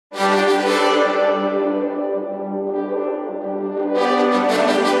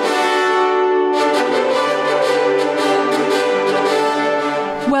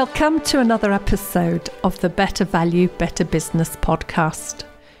Welcome to another episode of the Better Value, Better Business podcast.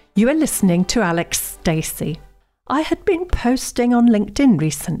 You are listening to Alex Stacey. I had been posting on LinkedIn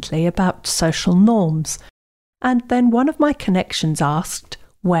recently about social norms, and then one of my connections asked,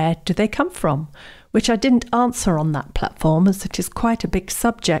 where do they come from? Which I didn't answer on that platform as it is quite a big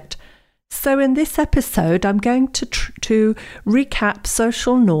subject. So in this episode, I'm going to recap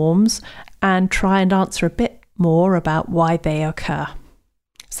social norms and try and answer a bit more about why they occur.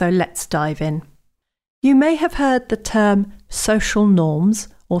 So let's dive in. You may have heard the term social norms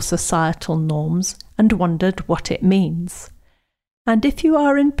or societal norms and wondered what it means. And if you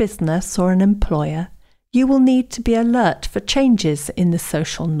are in business or an employer, you will need to be alert for changes in the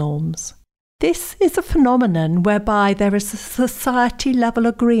social norms. This is a phenomenon whereby there is a society-level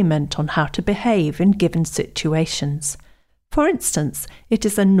agreement on how to behave in given situations. For instance, it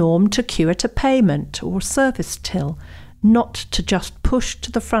is a norm to queue at a payment or service till, not to just push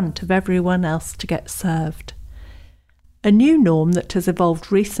to the front of everyone else to get served. A new norm that has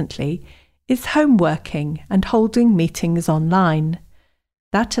evolved recently is home working and holding meetings online.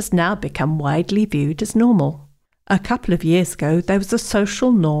 That has now become widely viewed as normal. A couple of years ago, there was a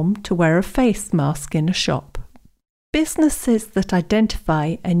social norm to wear a face mask in a shop. Businesses that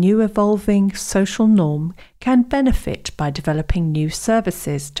identify a new evolving social norm can benefit by developing new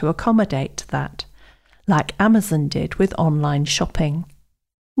services to accommodate that, like Amazon did with online shopping.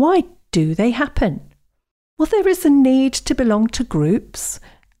 Why do they happen? Well, there is a need to belong to groups,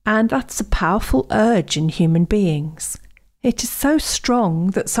 and that's a powerful urge in human beings. It is so strong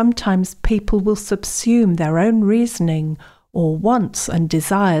that sometimes people will subsume their own reasoning or wants and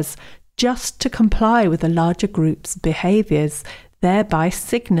desires just to comply with a larger group's behaviours, thereby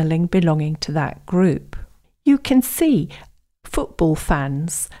signalling belonging to that group. You can see football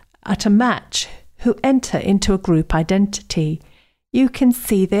fans at a match who enter into a group identity. You can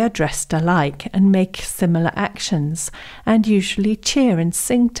see they are dressed alike and make similar actions, and usually cheer and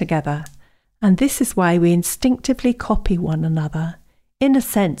sing together. And this is why we instinctively copy one another. In a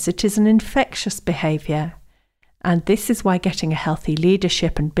sense, it is an infectious behaviour. And this is why getting a healthy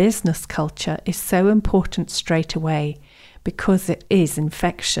leadership and business culture is so important straight away, because it is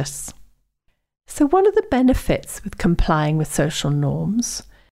infectious. So one of the benefits with complying with social norms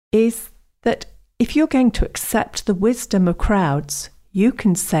is that if you're going to accept the wisdom of crowds, you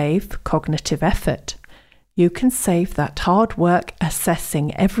can save cognitive effort. You can save that hard work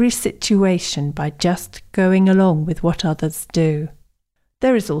assessing every situation by just going along with what others do.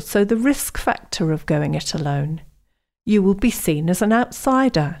 There is also the risk factor of going it alone. You will be seen as an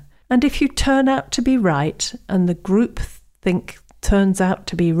outsider, and if you turn out to be right and the group turns out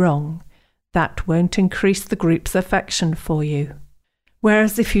to be wrong, that won't increase the group's affection for you.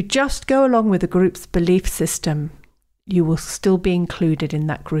 Whereas if you just go along with the group's belief system, you will still be included in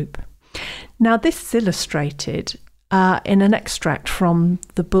that group. Now, this is illustrated in an extract from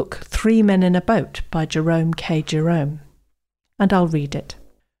the book 3 Men in a Boat by Jerome K. Jerome. And I'll read it.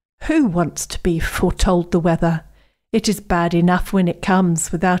 Who wants to be foretold the weather? It is bad enough when it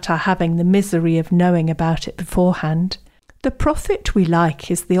comes without our having the misery of knowing about it beforehand. The prophet we like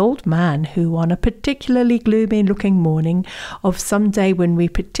is the old man who, on a particularly gloomy-looking morning of some day when we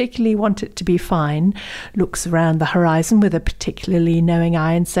particularly want it to be fine, looks around the horizon with a particularly knowing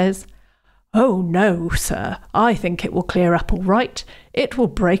eye and says, "Oh no, sir, I think it will clear up all right. It will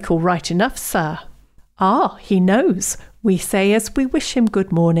break all right enough, sir." Ah, he knows, we say as we wish him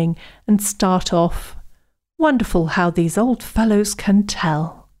good morning and start off. Wonderful how these old fellows can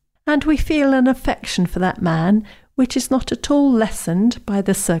tell. And we feel an affection for that man, which is not at all lessened by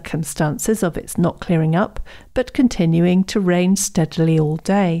the circumstances of its not clearing up, but continuing to rain steadily all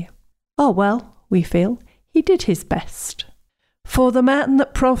day. Oh well, we feel, he did his best. For the man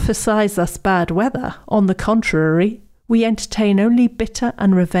that prophesies us bad weather, on the contrary, we entertain only bitter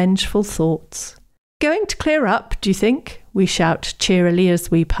and revengeful thoughts. Going to clear up, do you think? We shout cheerily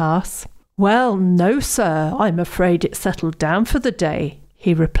as we pass. Well, no, sir, I'm afraid it settled down for the day,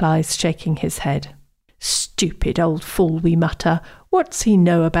 he replies, shaking his head. Stupid old fool, we mutter. What's he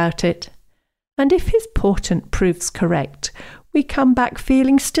know about it? And if his portent proves correct, we come back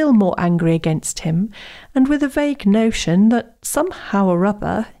feeling still more angry against him, and with a vague notion that somehow or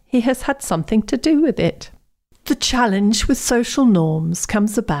other he has had something to do with it. The challenge with social norms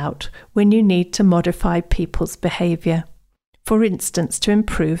comes about when you need to modify people's behaviour. For instance, to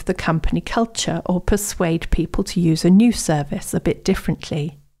improve the company culture or persuade people to use a new service a bit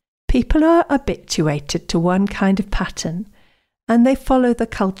differently. People are habituated to one kind of pattern, and they follow the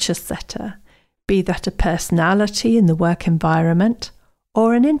culture setter, be that a personality in the work environment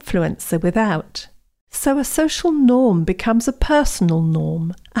or an influencer without. So a social norm becomes a personal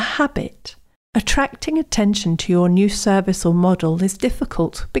norm, a habit. Attracting attention to your new service or model is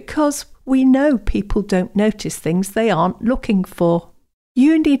difficult because we know people don't notice things they aren't looking for.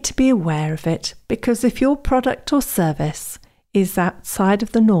 You need to be aware of it because if your product or service is outside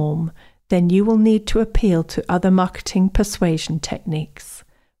of the norm, then you will need to appeal to other marketing persuasion techniques.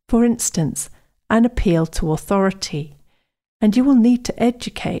 For instance, an appeal to authority. And you will need to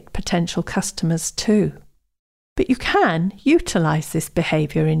educate potential customers too. But you can utilise this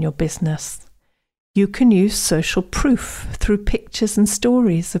behaviour in your business. You can use social proof through pictures and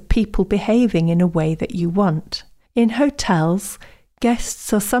stories of people behaving in a way that you want. In hotels,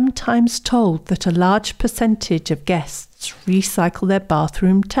 guests are sometimes told that a large percentage of guests recycle their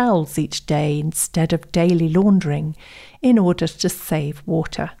bathroom towels each day instead of daily laundering in order to save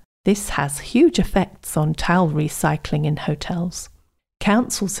water. This has huge effects on towel recycling in hotels.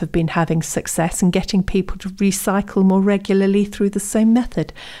 Councils have been having success in getting people to recycle more regularly through the same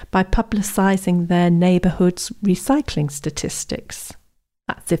method by publicising their neighbourhood's recycling statistics.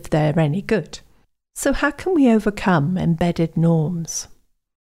 That's if they're any good. So how can we overcome embedded norms?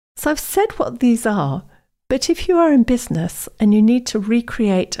 So I've said what these are, but if you are in business and you need to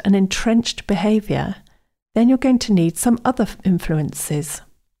recreate an entrenched behaviour, then you're going to need some other influences.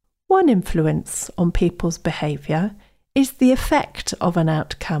 One influence on people's behaviour is the effect of an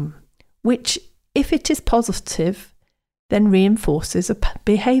outcome, which, if it is positive, then reinforces a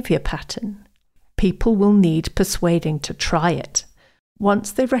behaviour pattern. People will need persuading to try it.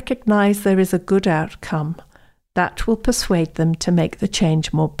 Once they recognise there is a good outcome, that will persuade them to make the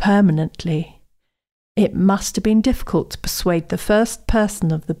change more permanently. It must have been difficult to persuade the first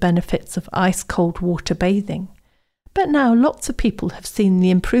person of the benefits of ice-cold water bathing. But now lots of people have seen the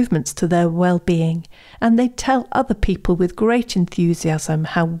improvements to their well-being, and they tell other people with great enthusiasm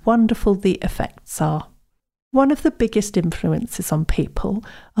how wonderful the effects are. One of the biggest influences on people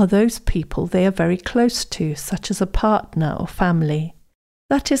are those people they are very close to, such as a partner or family.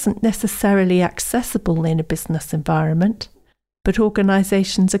 That isn't necessarily accessible in a business environment, but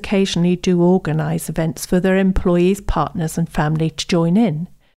organisations occasionally do organise events for their employees, partners and family to join in.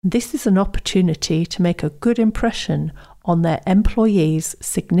 This is an opportunity to make a good impression on their employees'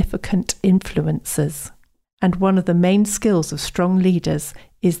 significant influencers. And one of the main skills of strong leaders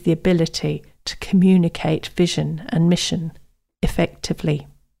is the ability to communicate vision and mission effectively.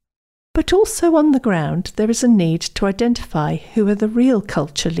 But also on the ground, there is a need to identify who are the real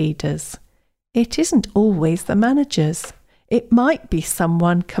culture leaders. It isn't always the managers. It might be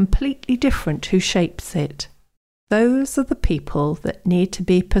someone completely different who shapes it. Those are the people that need to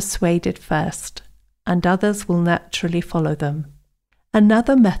be persuaded first, and others will naturally follow them.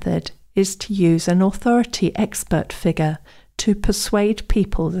 Another method is to use an authority expert figure to persuade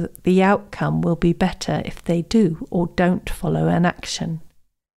people that the outcome will be better if they do or don't follow an action.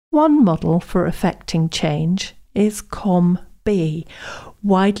 One model for effecting change is COM-B,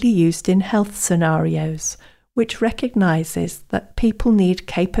 widely used in health scenarios, which recognises that people need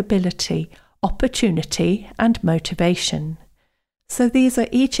capability, opportunity and motivation. So these are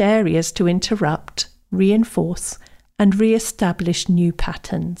each areas to interrupt, reinforce and re-establish new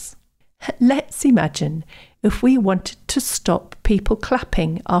patterns. Let's imagine if we wanted to stop people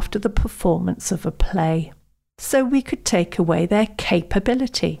clapping after the performance of a play. So we could take away their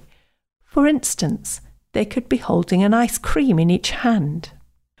capability. For instance, they could be holding an ice cream in each hand.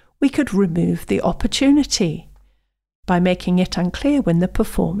 We could remove the opportunity by making it unclear when the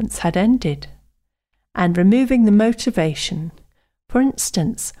performance had ended, and removing the motivation, for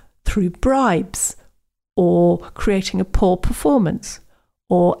instance, through bribes, or creating a poor performance,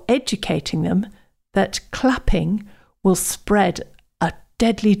 or educating them that clapping will spread a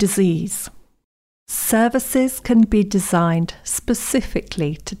deadly disease. Services can be designed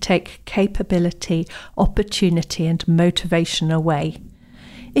specifically to take capability, opportunity and motivation away.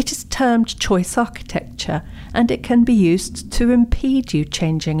 It is termed choice architecture, and it can be used to impede you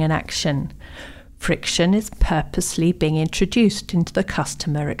changing an action. Friction is purposely being introduced into the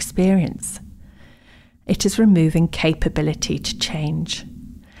customer experience. It is removing capability to change.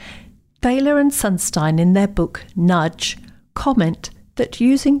 Thaler and Sunstein in their book Nudge comment that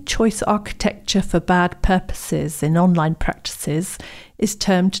using choice architecture for bad purposes in online practices is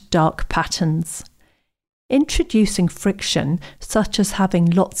termed dark patterns. Introducing friction, such as having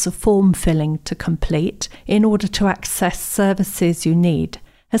lots of form filling to complete in order to access services you need,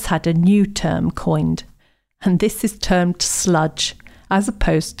 has had a new term coined, and this is termed sludge, as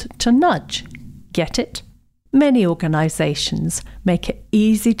opposed to nudge. Get it? Many organisations make it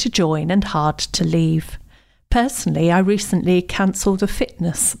easy to join and hard to leave. Personally, I recently cancelled a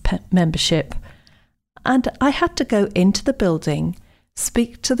fitness membership. and I had to go into the building,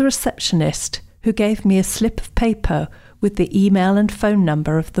 speak to the receptionist, who gave me a slip of paper with the email and phone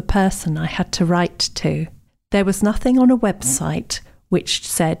number of the person I had to write to. There was nothing on a website which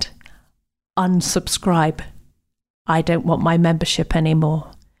said, unsubscribe. I don't want my membership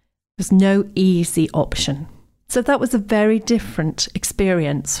anymore. There's no easy option. So that was a very different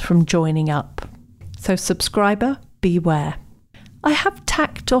experience from joining up. So subscriber, beware. I have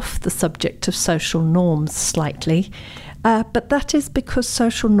tacked off the subject of social norms slightly, but that is because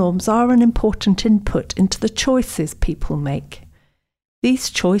social norms are an important input into the choices people make.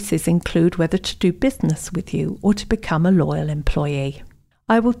 These choices include whether to do business with you or to become a loyal employee.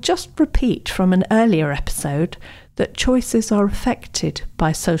 I will just repeat from an earlier episode that choices are affected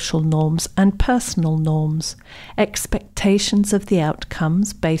by social norms and personal norms, expectations of the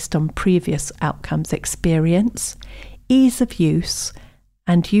outcomes based on previous outcomes experience, ease of use,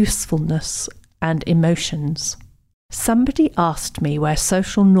 and usefulness and emotions. Somebody asked me where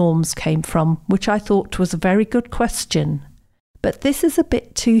social norms came from, which I thought was a very good question. But this is a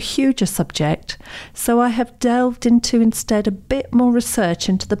bit too huge a subject, so I have delved into instead a bit more research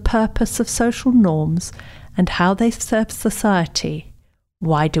into the purpose of social norms and how they serve society.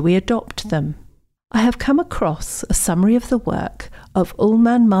 Why do we adopt them? I have come across a summary of the work of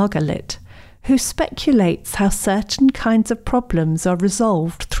Ulman Margalit, who speculates how certain kinds of problems are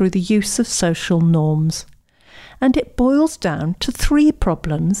resolved through the use of social norms. And it boils down to 3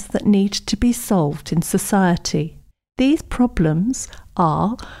 problems that need to be solved in society. These problems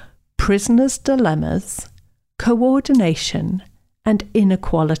are prisoners' dilemmas, coordination, and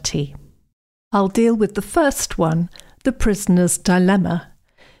inequality. I'll deal with the first one, the prisoner's dilemma.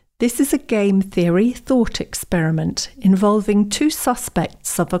 This is a game theory thought experiment involving 2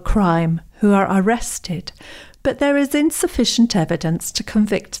 suspects of a crime who are arrested, but there is insufficient evidence to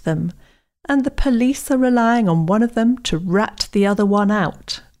convict them, and the police are relying on one of them to rat the other one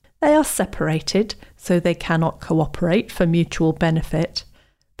out. They are separated, so they cannot cooperate for mutual benefit,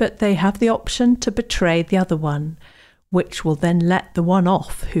 but they have the option to betray the other one, which will then let the one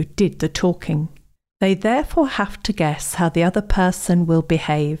off who did the talking. They therefore have to guess how the other person will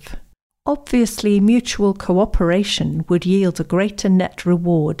behave. Obviously, mutual cooperation would yield a greater net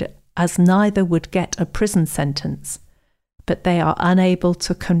reward, as neither would get a prison sentence, but they are unable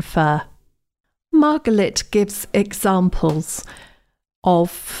to confer. Margalit gives examples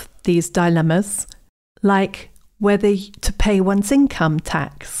of these dilemmas, like whether to pay one's income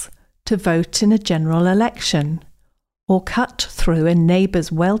tax, to vote in a general election, or cut through a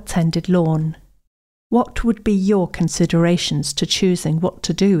neighbour's well-tended lawn. What would be your considerations to choosing what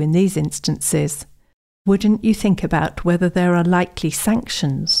to do in these instances? Wouldn't you think about whether there are likely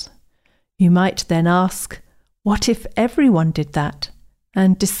sanctions? You might then ask, what if everyone did that,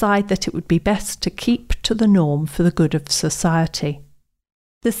 and decide that it would be best to keep to the norm for the good of society.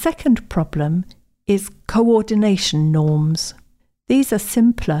 The second problem is coordination norms. These are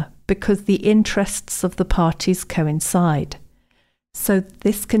simpler because the interests of the parties coincide. So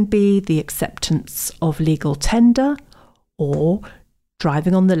this can be the acceptance of legal tender or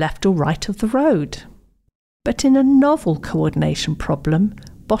driving on the left or right of the road. But in a novel coordination problem,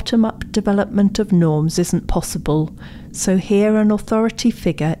 bottom-up development of norms isn't possible, so here an authority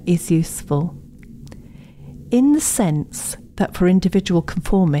figure is useful. In the sense that for individual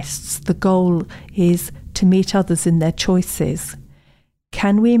conformists, the goal is to meet others in their choices,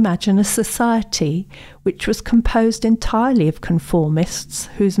 can we imagine a society which was composed entirely of conformists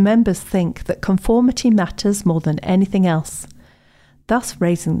whose members think that conformity matters more than anything else, thus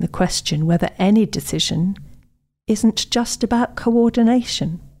raising the question whether any decision isn't just about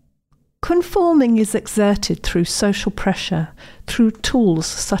coordination? Conforming is exerted through social pressure, through tools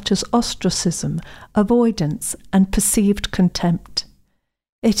such as ostracism, avoidance, and perceived contempt.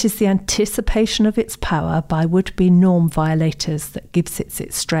 It is the anticipation of its power by would-be norm violators that gives it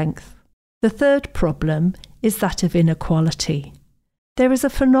its strength. The third problem is that of inequality. There is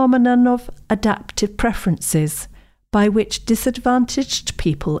a phenomenon of adaptive preferences, by which disadvantaged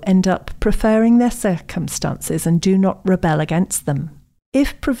people end up preferring their circumstances and do not rebel against them.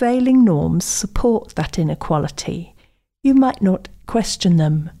 If prevailing norms support that inequality, you might not question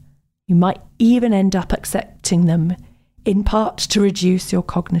them. You might even end up accepting them, in part to reduce your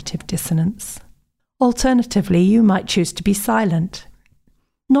cognitive dissonance. Alternatively, you might choose to be silent,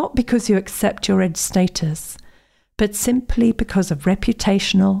 not because you accept your ed status, but simply because of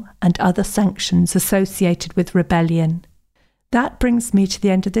reputational and other sanctions associated with rebellion. That brings me to the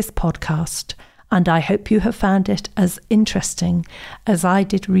end of this podcast, and I hope you have found it as interesting as I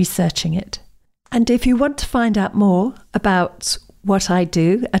did researching it. And if you want to find out more about what I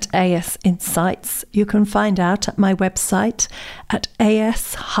do at AS Insights, you can find out at my website at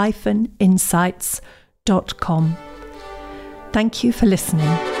as-insights.com. Thank you for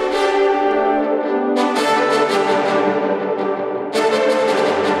listening.